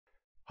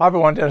Hi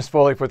everyone, Dennis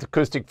Foley with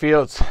Acoustic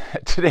Fields.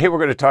 Today we're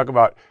going to talk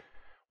about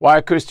why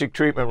acoustic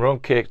treatment room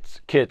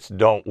kits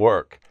don't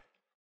work.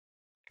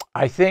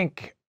 I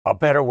think a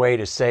better way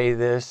to say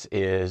this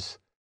is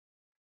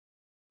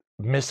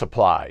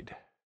misapplied.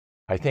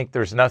 I think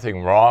there's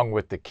nothing wrong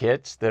with the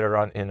kits that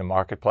are in the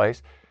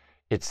marketplace.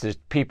 It's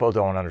that people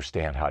don't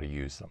understand how to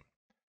use them.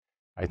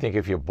 I think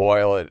if you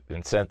boil it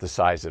and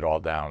synthesize it all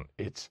down,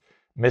 it's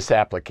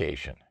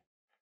misapplication.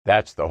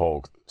 That's the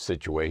whole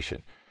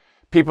situation.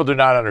 People do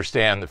not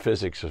understand the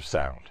physics of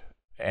sound,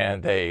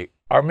 and they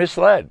are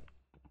misled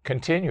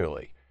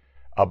continually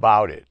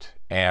about it.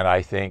 And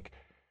I think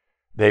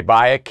they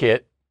buy a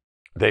kit,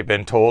 they've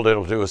been told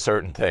it'll do a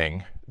certain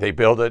thing, they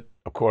build it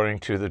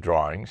according to the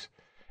drawings,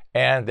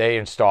 and they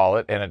install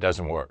it, and it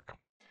doesn't work.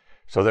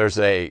 So there's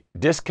a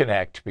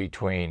disconnect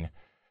between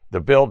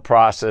the build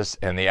process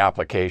and the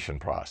application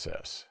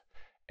process.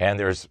 And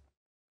there's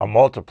a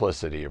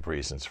multiplicity of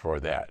reasons for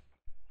that.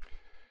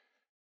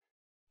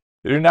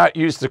 They do not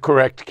use the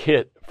correct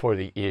kit for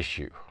the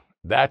issue.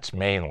 That's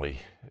mainly,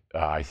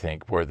 I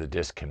think, where the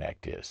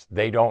disconnect is.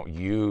 They don't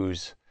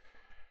use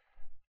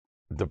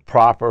the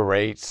proper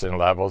rates and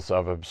levels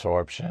of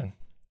absorption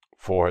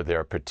for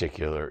their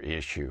particular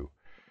issue.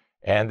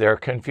 And they're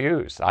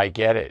confused. I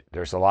get it.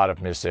 There's a lot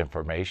of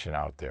misinformation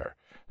out there.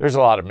 There's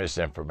a lot of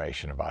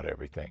misinformation about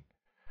everything.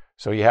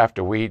 So you have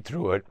to weed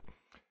through it.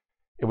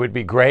 It would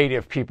be great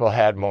if people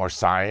had more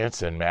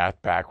science and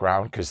math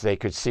background because they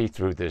could see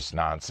through this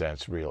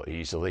nonsense real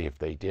easily if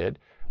they did,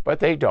 but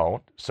they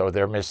don't, so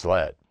they're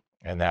misled,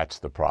 and that's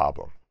the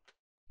problem.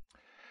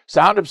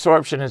 Sound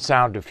absorption and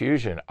sound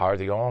diffusion are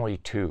the only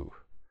two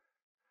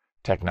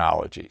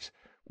technologies.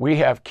 We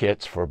have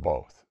kits for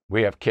both.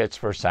 We have kits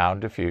for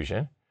sound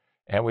diffusion,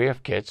 and we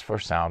have kits for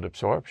sound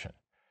absorption.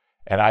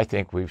 And I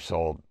think we've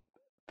sold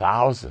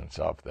thousands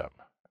of them,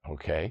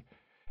 okay?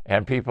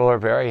 And people are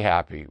very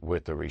happy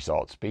with the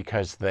results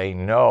because they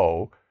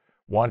know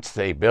once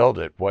they build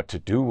it what to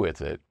do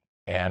with it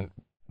and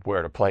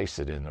where to place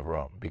it in the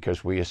room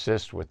because we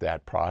assist with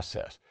that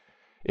process.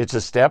 It's a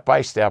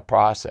step-by-step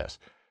process.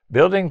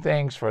 Building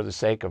things for the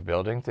sake of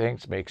building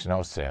things makes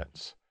no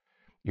sense.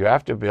 You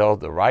have to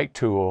build the right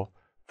tool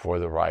for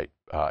the right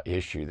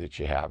issue that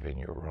you have in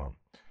your room.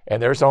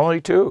 And there's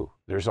only two.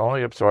 There's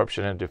only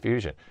absorption and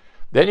diffusion.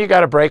 Then you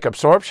got to break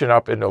absorption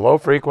up into low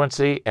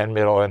frequency and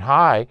middle and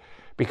high,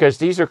 because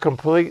these are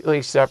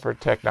completely separate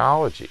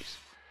technologies.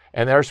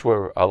 And there's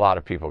where a lot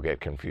of people get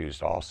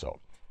confused also.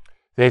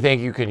 They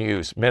think you can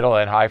use middle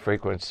and high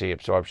frequency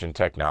absorption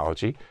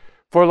technology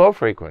for low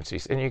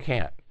frequencies, and you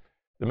can't.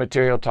 The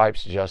material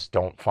types just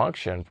don't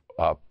function,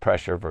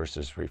 pressure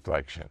versus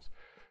reflections.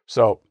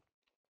 So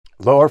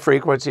lower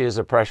frequency is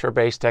a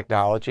pressure-based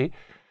technology,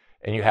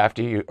 and you have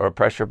to use, or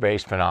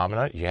pressure-based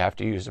phenomena, you have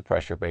to use a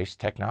pressure-based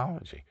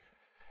technology.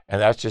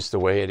 And that's just the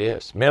way it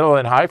is. Middle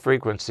and high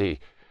frequency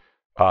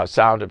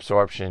sound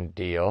absorption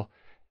deal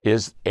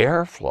is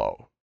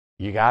airflow.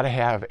 You got to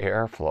have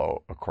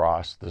airflow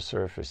across the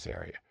surface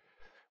area.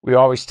 We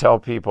always tell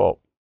people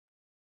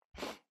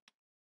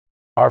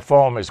our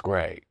foam is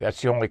gray.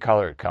 That's the only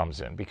color it comes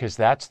in because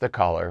that's the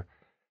color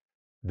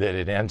that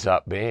it ends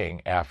up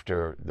being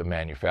after the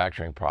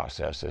manufacturing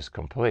process is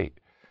complete.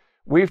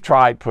 We've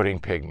tried putting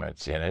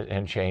pigments in it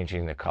and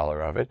changing the color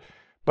of it,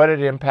 but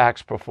it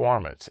impacts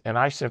performance, and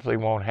I simply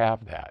won't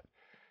have that.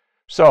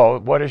 So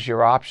what is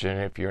your option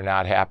if you're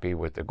not happy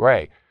with the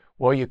gray?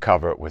 Well, you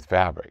cover it with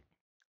fabric.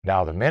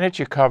 Now, the minute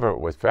you cover it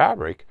with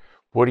fabric,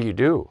 what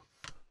do?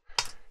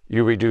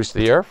 You reduce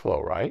the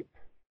airflow, right?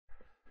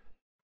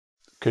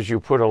 Because you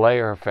put a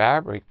layer of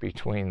fabric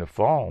between the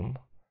foam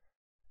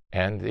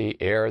and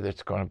the air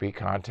that's going to be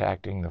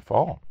contacting the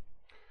foam.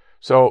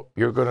 So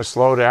you're going to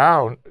slow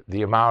down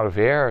the amount of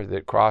air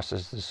that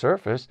crosses the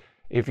surface.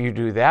 If you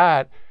do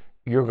that,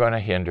 you're going to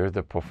hinder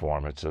the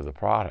performance of the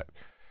product.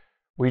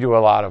 We do a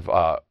lot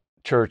of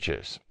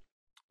churches,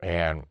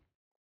 and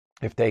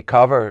if they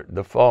cover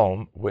the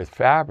foam with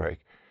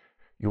fabric,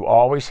 you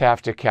always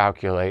have to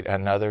calculate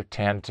another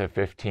 10 to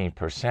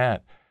 15%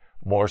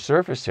 more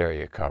surface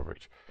area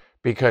coverage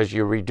because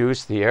you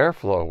reduce the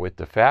airflow with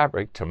the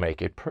fabric to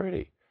make it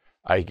pretty.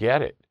 I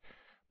get it.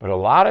 But a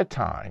lot of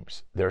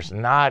times, there's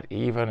not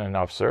even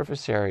enough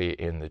surface area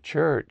in the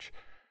church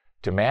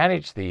to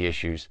manage the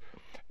issues.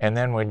 And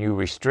then when you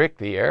restrict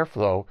the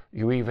airflow,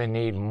 you even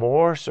need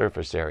more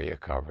surface area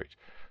coverage.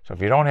 So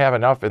if you don't have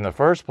enough in the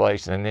first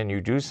place and then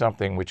you do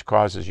something which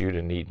causes you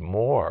to need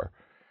more,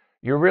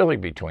 you're really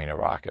between a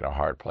rock and a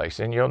hard place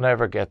and you'll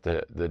never get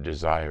the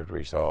desired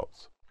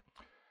results.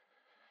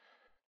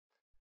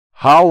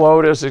 How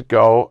low does it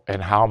go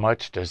and how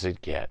much does it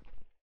get?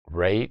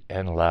 Rate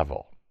and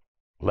level.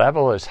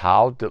 Level is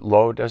how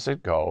low does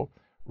it go.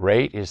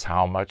 Rate is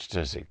how much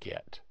does it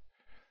get.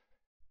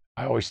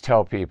 I always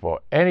tell people,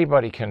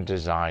 anybody can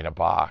design a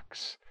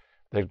box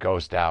that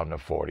goes down to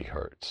 40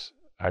 hertz.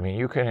 I mean,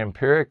 you can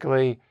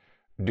empirically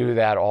do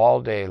that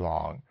all day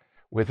long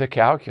with a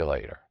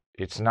calculator.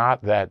 It's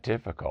not that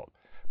difficult.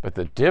 But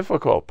the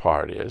difficult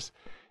part is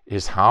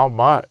how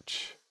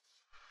much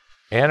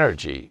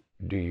energy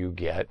do you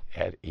get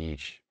at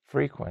each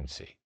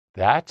frequency.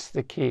 That's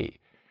the key.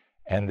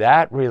 And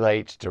that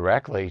relates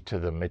directly to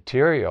the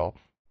material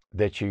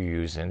that you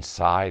use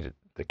inside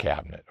the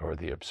cabinet or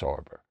the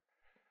absorber.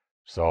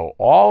 So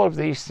all of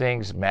these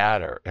things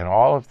matter, and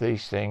all of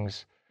these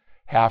things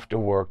have to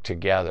work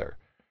together.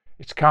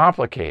 It's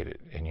complicated,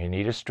 and you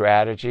need a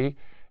strategy,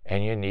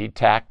 and you need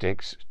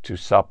tactics to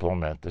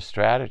supplement the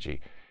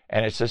strategy.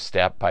 And it's a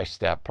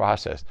step-by-step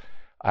process.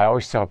 I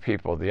always tell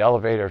people the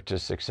elevator to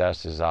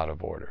success is out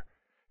of order.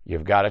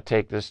 You've got to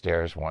take the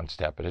stairs one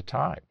step at a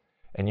time.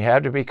 And you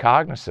have to be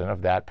cognizant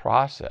of that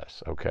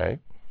process, okay?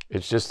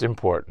 It's just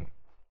important.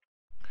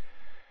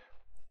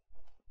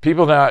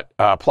 People not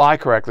apply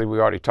correctly, we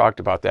already talked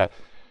about that.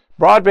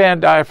 Broadband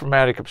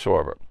diaphragmatic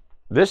absorber.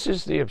 This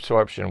is the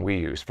absorption we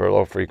use for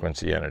low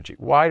frequency energy.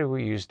 Why do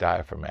we use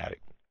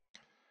diaphragmatic?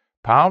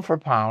 Pound for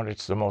pound,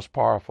 it's the most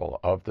powerful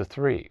of the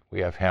three. We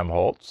have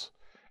Helmholtz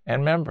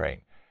and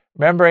membrane.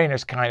 Membrane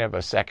is kind of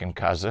a second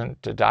cousin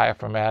to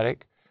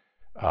diaphragmatic.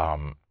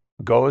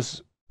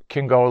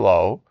 Can go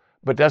low,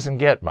 but doesn't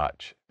get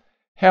much.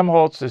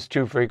 Helmholtz is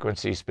too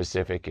frequency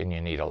specific, and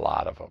you need a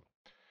lot of them.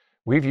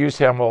 We've used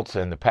Helmholtz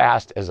in the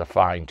past as a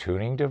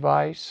fine-tuning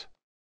device,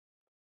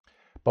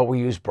 but we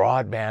use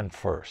broadband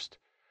first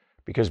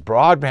because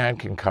broadband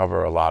can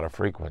cover a lot of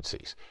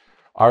frequencies.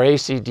 Our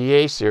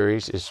ACDA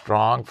series is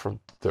strong from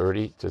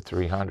 30 to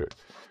 300,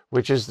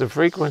 which is the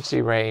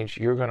frequency range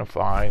you're going to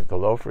find, the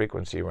low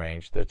frequency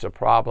range, that's a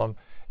problem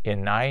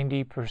in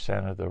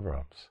 90% of the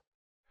rooms.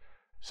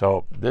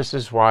 So this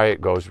is why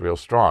it goes real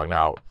strong.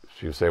 Now,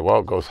 you say, well,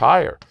 it goes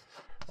higher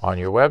on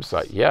your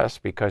website. Yes,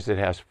 because it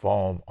has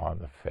foam on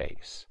the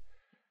face.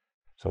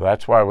 So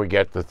that's why we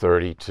get the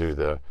 30 to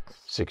the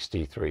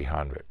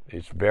 6300.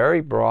 It's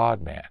very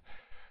broadband.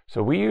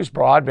 So we use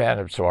broadband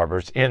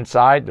absorbers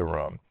inside the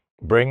room,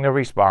 bring the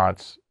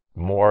response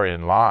more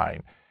in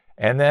line.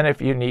 And then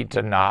if you need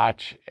to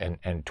notch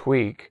and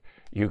tweak,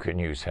 you can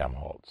use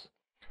Helmholtz.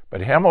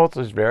 But Helmholtz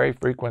is very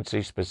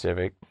frequency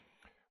specific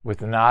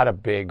with not a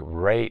big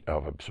rate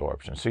of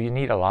absorption. So you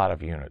need a lot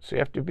of units. So you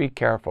have to be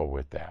careful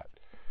with that.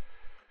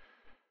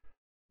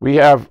 We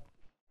have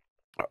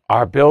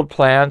our build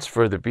plans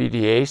for the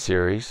BDA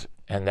series,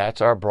 and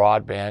that's our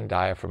broadband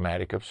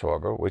diaphragmatic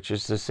absorber, which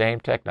is the same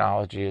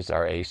technology as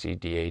our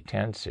ACDA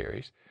 10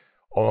 series,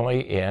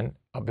 only in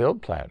a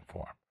build plan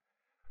form.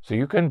 So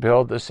you can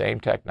build the same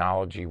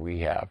technology we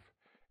have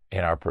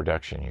in our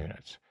production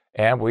units.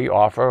 And we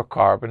offer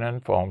carbon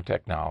and foam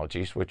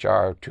technologies, which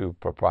are our two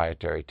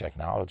proprietary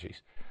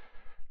technologies,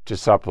 to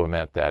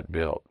supplement that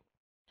build.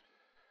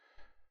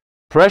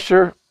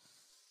 Pressure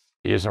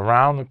is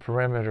around the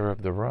perimeter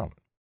of the room.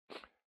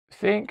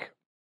 Think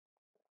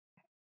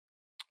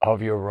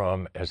of your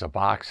room as a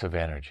box of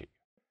energy.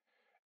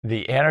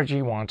 The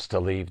energy wants to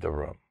leave the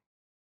room.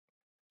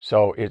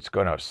 So it's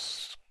going to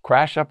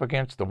crash up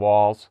against the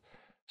walls.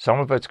 Some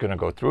of it's going to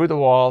go through the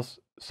walls.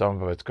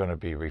 Some of it's going to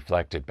be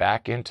reflected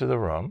back into the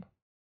room.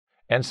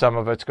 And some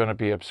of it's going to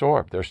be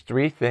absorbed. There's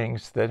three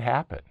things that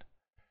happen.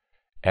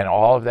 And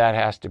all of that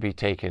has to be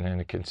taken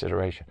into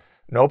consideration.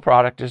 No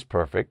product is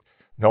perfect.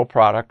 No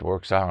product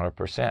works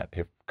 100%.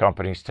 If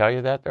companies tell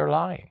you that, they're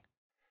lying,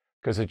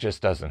 because it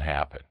just doesn't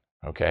happen,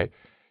 okay?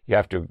 You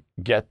have to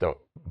get the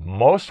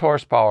most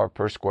horsepower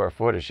per square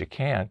foot as you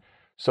can,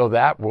 so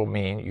that will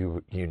mean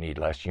you need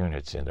less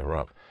units in the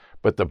room.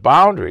 But the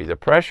boundary, the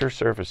pressure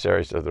surface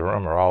areas of the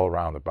room are all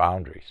around the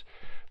boundaries.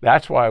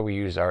 That's why we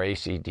use our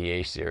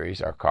ACDA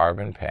series, our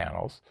carbon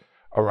panels,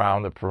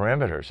 around the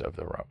perimeters of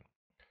the room.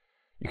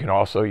 You can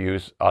also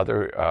use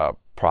other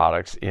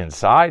products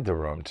inside the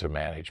room to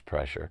manage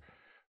pressure.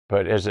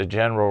 But as a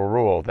general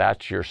rule,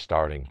 that's your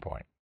starting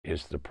point,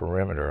 is the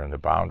perimeter and the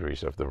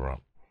boundaries of the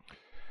room.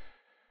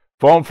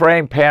 Foam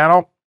frame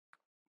panel,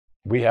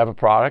 we have a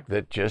product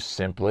that just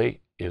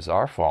simply is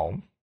our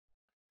foam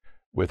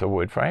with a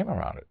wood frame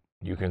around it.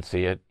 You can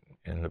see it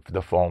in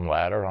the foam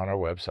ladder on our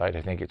website.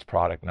 I think it's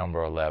product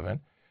number 11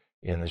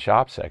 in the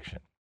shop section.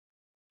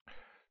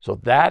 So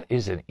that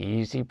is an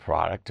easy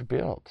product to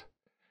build.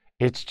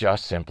 It's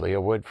just simply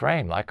a wood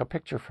frame, like a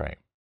picture frame.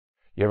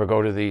 You ever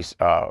go to these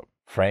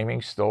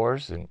framing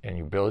stores and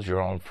you build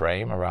your own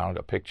frame around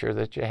a picture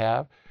that you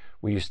have?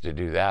 We used to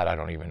do that. I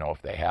don't even know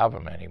if they have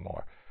them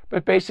anymore.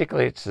 But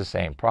basically, it's the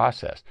same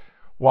process.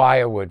 Why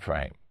a wood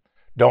frame?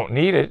 Don't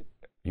need it.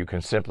 You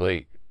can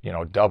simply,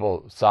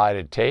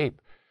 double-sided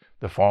tape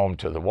the foam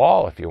to the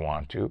wall if you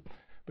want to.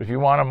 But if you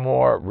want a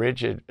more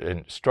rigid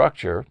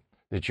structure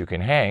that you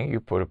can hang, you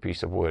put a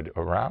piece of wood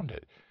around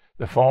it.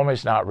 The foam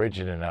is not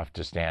rigid enough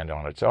to stand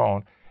on its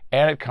own,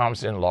 and it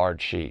comes in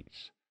large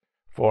sheets,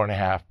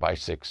 4.5 by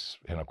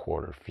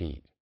 6.25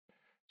 feet.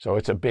 So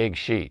it's a big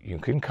sheet. You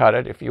can cut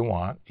it if you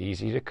want,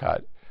 easy to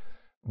cut,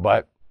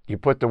 but you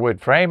put the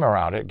wood frame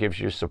around it, gives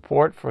you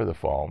support for the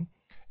foam,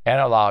 and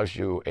allows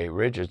you a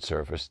rigid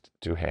surface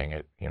to hang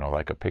it,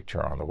 like a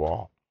picture on the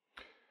wall.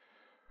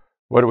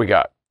 What do we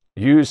got?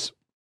 Use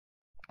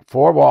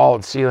floor-wall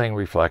and ceiling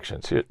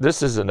reflections.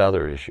 This is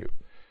another issue.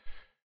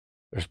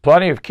 There's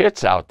plenty of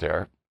kits out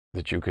there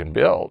that you can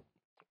build,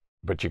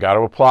 but you got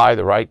to apply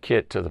the right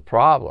kit to the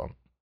problem.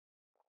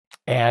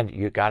 And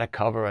you got to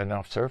cover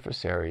enough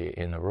surface area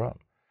in the room.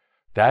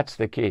 That's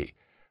the key.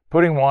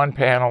 Putting one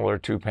panel or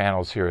two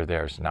panels here or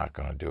there is not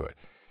going to do it.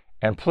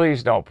 And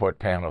please don't put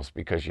panels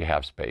because you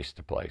have space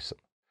to place them.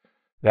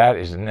 That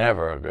is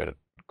never a good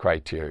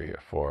criteria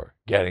for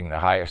getting the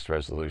highest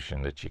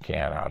resolution that you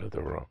can out of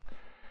the room.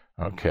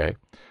 Okay.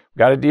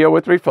 Got to deal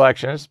with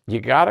reflections. You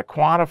got to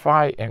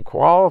quantify and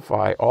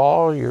qualify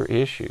all your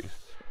issues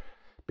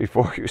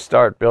before you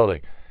start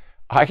building.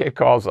 I get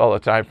calls all the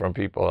time from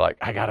people like,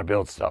 I got to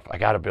build stuff. I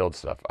got to build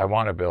stuff. I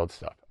want to build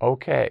stuff.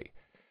 Okay.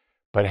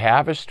 But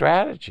have a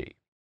strategy.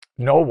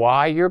 Know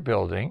why you're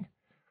building,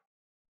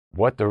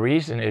 what the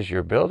reason is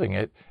you're building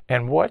it,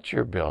 and what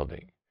you're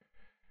building.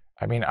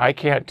 I mean, I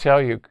can't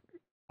tell you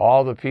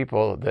all the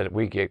people that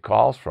we get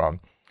calls from,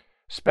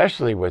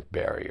 especially with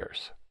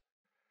barriers.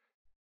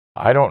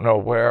 I don't know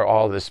where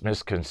all this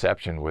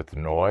misconception with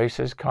noise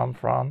has come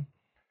from,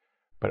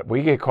 but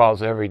we get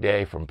calls every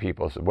day from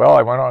people who say, well,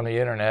 I went on the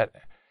internet,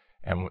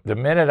 and the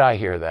minute I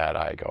hear that,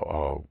 I go,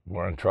 oh,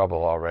 we're in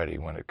trouble already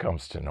when it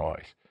comes to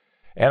noise.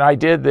 And I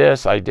did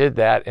this, I did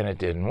that, and it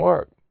didn't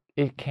work.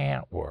 It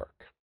can't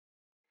work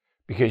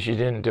because you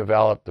didn't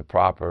develop the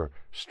proper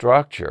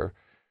structure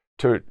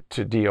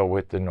to deal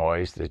with the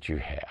noise that you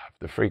have,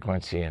 the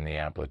frequency and the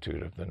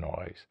amplitude of the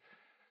noise.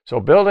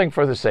 So building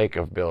for the sake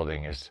of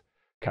building is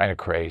kind of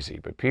crazy,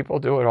 but people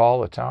do it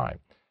all the time.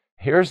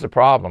 Here's the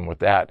problem with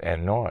that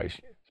and noise.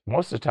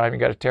 Most of the time, you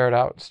got to tear it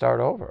out and start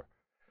over.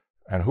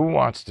 And who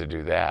wants to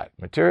do that?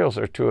 Materials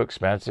are too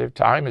expensive.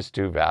 Time is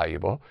too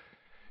valuable.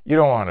 You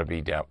don't want to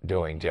be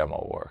doing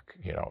demo work,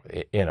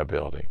 in a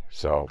building.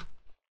 So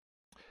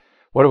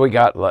what do we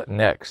got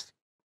next?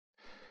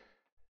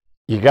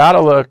 You got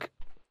to look,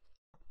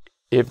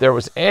 if there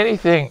was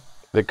anything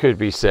that could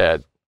be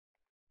said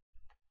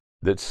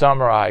that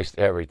summarized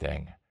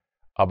everything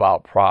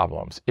about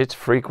problems, it's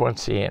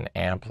frequency and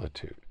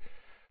amplitude.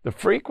 The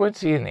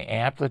frequency and the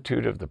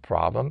amplitude of the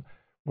problem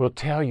will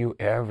tell you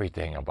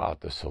everything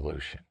about the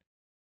solution.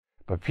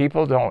 But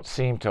people don't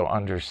seem to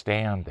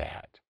understand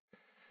that.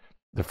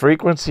 The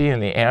frequency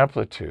and the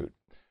amplitude,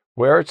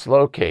 where it's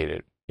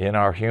located in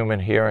our human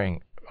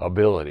hearing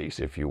abilities,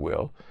 if you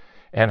will,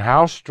 and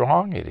how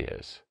strong it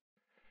is,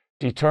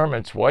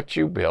 determines what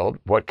you build,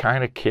 what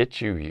kind of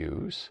kit you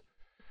use,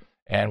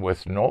 and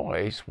with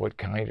noise, what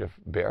kind of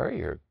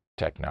barrier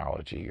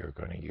technology you're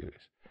going to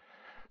use.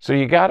 So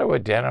you got to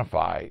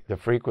identify the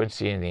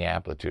frequency and the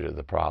amplitude of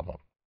the problem.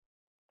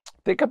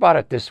 Think about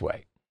it this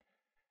way.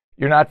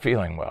 You're not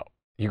feeling well.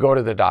 You go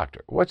to the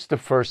doctor. What's the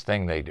first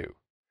thing they do?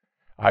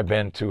 I've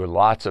been to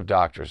lots of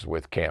doctors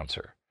with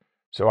cancer,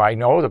 so I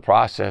know the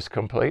process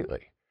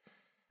completely.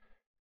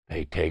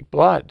 They take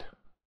blood.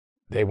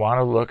 They want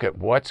to look at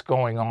what's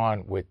going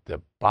on with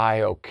the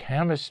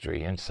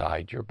biochemistry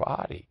inside your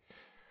body.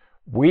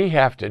 We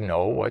have to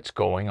know what's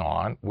going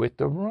on with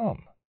the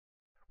room.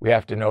 We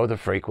have to know the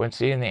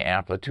frequency and the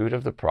amplitude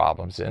of the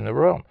problems in the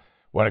room.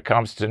 When it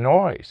comes to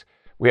noise,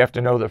 we have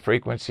to know the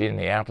frequency and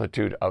the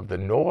amplitude of the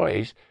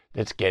noise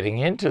that's getting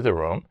into the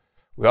room.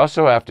 We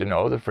also have to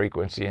know the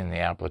frequency and the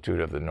amplitude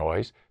of the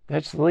noise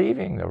that's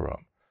leaving the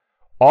room.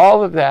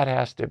 All of that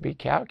has to be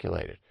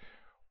calculated.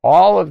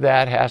 All of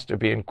that has to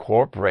be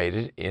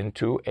incorporated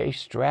into a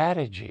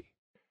strategy.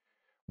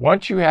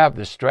 Once you have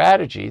the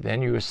strategy,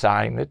 then you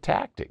assign the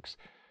tactics.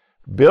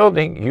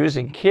 Building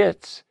using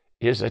kits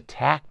is a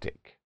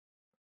tactic.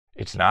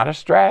 It's not a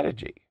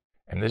strategy.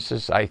 And this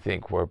is, I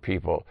think, where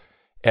people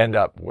end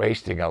up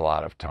wasting a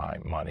lot of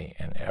time, money,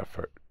 and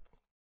effort.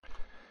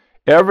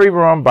 Every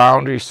room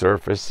boundary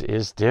surface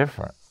is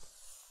different.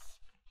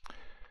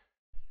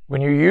 When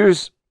you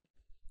use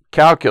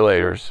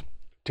calculators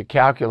to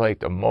calculate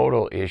the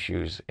modal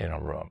issues in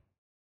a room,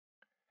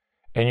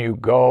 and you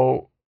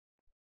go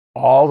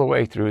all the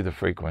way through the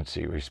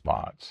frequency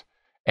response,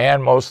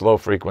 and most low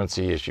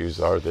frequency issues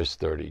are this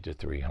 30 to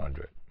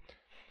 300,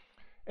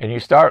 and you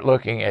start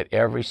looking at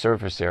every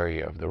surface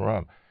area of the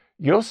room,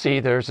 you'll see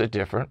there's a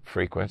different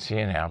frequency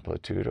and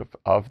amplitude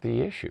of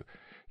the issue.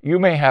 You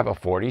may have a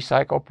 40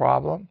 cycle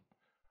problem,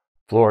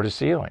 floor to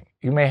ceiling.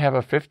 You may have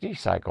a 50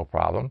 cycle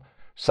problem,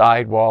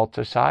 sidewall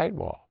to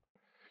sidewall.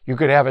 You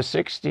could have a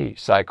 60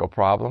 cycle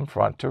problem,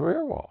 front to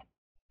rear wall.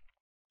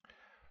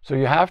 So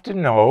you have to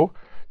know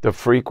the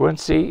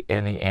frequency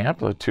and the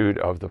amplitude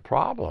of the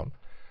problem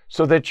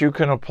so that you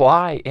can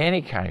apply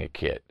any kind of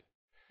kit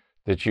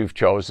that you've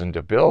chosen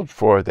to build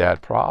for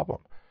that problem.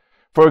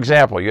 For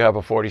example, you have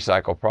a 40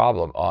 cycle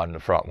problem on the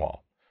front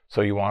wall.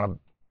 So you want to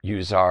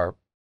use our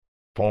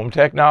foam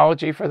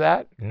technology for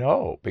that?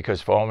 No,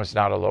 because foam is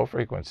not a low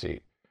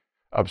frequency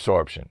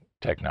absorption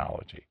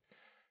technology.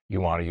 You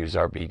want to use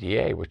our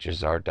BDA, which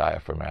is our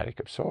diaphragmatic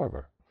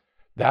absorber.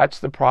 That's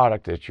the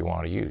product that you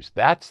want to use.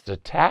 That's the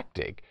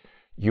tactic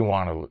you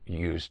want to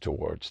use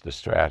towards the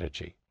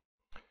strategy.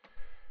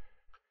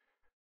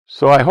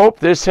 So I hope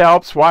this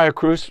helps. Why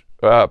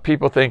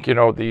people think,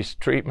 these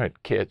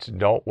treatment kits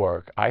don't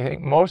work. I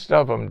think most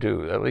of them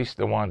do, at least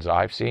the ones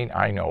I've seen.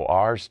 I know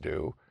ours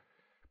do.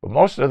 But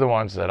most of the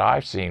ones that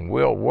I've seen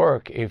will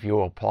work if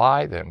you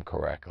apply them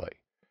correctly.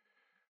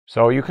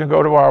 So you can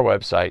go to our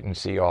website and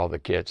see all the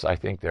kits. I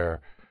think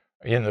they're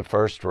in the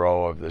first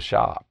row of the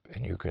shop,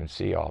 and you can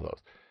see all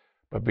those.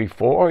 But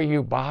before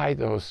you buy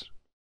those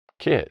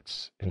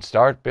kits and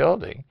start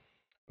building,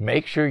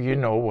 make sure you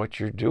know what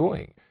you're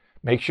doing.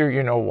 Make sure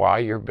you know why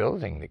you're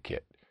building the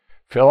kit.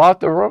 Fill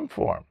out the room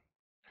form.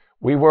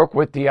 We work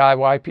with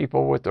DIY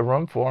people with the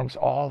room forms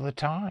all the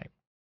time.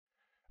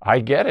 I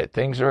get it.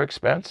 Things are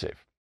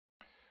expensive.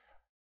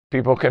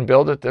 People can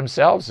build it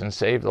themselves and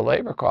save the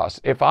labor costs.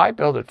 If I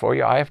build it for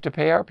you, I have to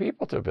pay our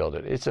people to build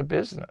it. It's a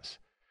business.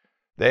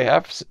 They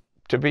have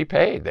to be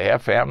paid. They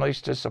have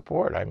families to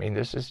support. I mean,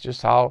 this is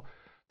just how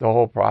the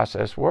whole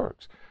process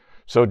works.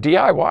 So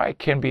DIY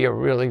can be a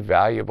really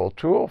valuable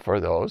tool for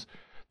those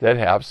that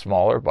have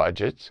smaller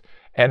budgets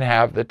and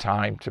have the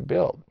time to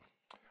build.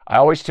 I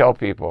always tell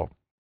people,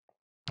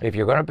 if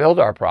you're going to build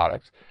our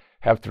products,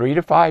 have 3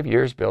 to 5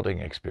 years building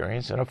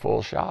experience in a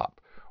full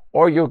shop,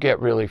 or you'll get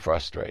really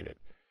frustrated.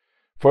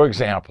 For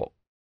example,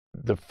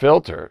 the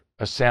filter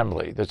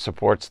assembly that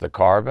supports the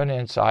carbon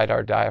inside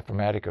our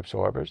diaphragmatic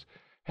absorbers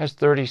has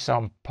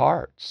 30-some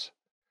parts.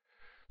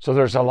 So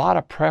there's a lot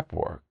of prep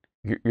work.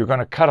 You're going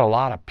to cut a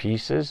lot of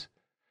pieces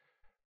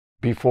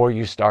before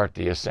you start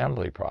the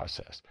assembly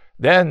process.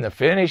 Then the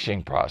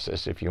finishing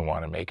process if you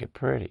want to make it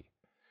pretty.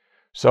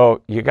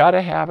 So you got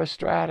to have a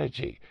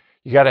strategy.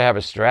 You got to have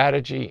a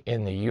strategy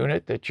in the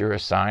unit that you're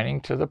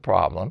assigning to the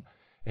problem,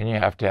 and you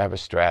have to have a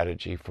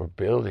strategy for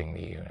building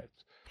the units.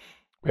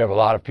 We have a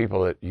lot of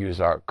people that use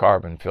our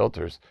carbon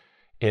filters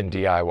in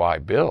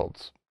DIY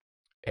builds.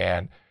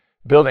 And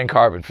building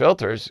carbon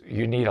filters,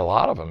 you need a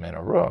lot of them in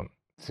a room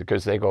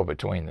because they go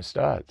between the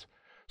studs.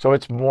 So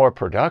it's more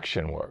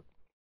production work.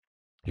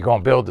 You're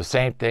going to build the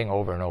same thing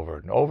over and over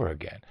and over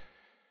again.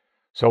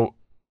 So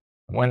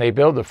when they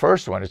build the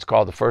first one, it's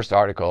called the first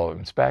article of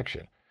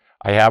inspection.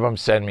 I have them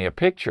send me a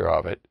picture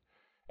of it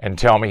and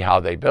tell me how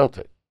they built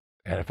it.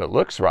 And if it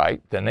looks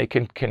right, then they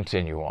can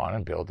continue on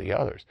and build the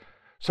others.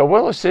 So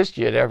we'll assist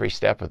you at every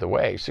step of the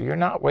way, so you're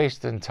not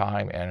wasting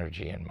time,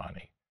 energy, and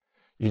money.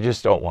 You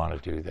just don't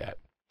want to do that.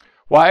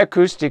 Why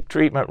acoustic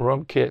treatment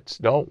room kits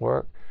don't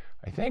work?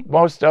 I think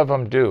most of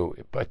them do,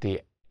 but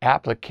the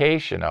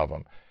application of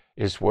them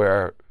is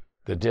where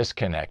the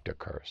disconnect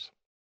occurs.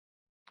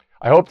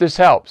 I hope this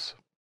helps.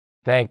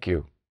 Thank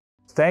you.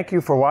 Thank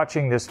you for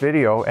watching this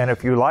video, and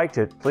if you liked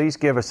it, please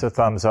give us a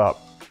thumbs up.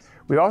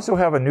 We also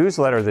have a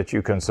newsletter that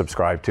you can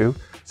subscribe to,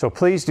 so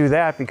please do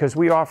that because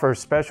we offer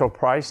special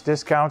price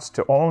discounts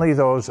to only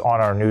those on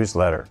our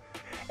newsletter.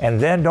 And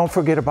then don't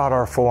forget about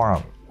our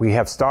forum. We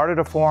have started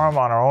a forum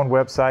on our own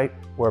website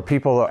where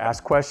people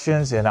ask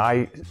questions, and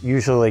I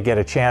usually get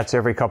a chance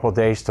every couple of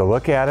days to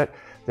look at it.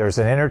 There's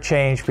an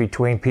interchange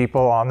between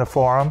people on the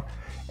forum,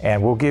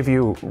 and we'll give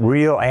you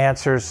real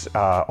answers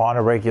on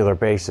a regular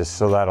basis,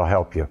 so that'll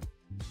help you.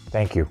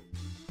 Thank you.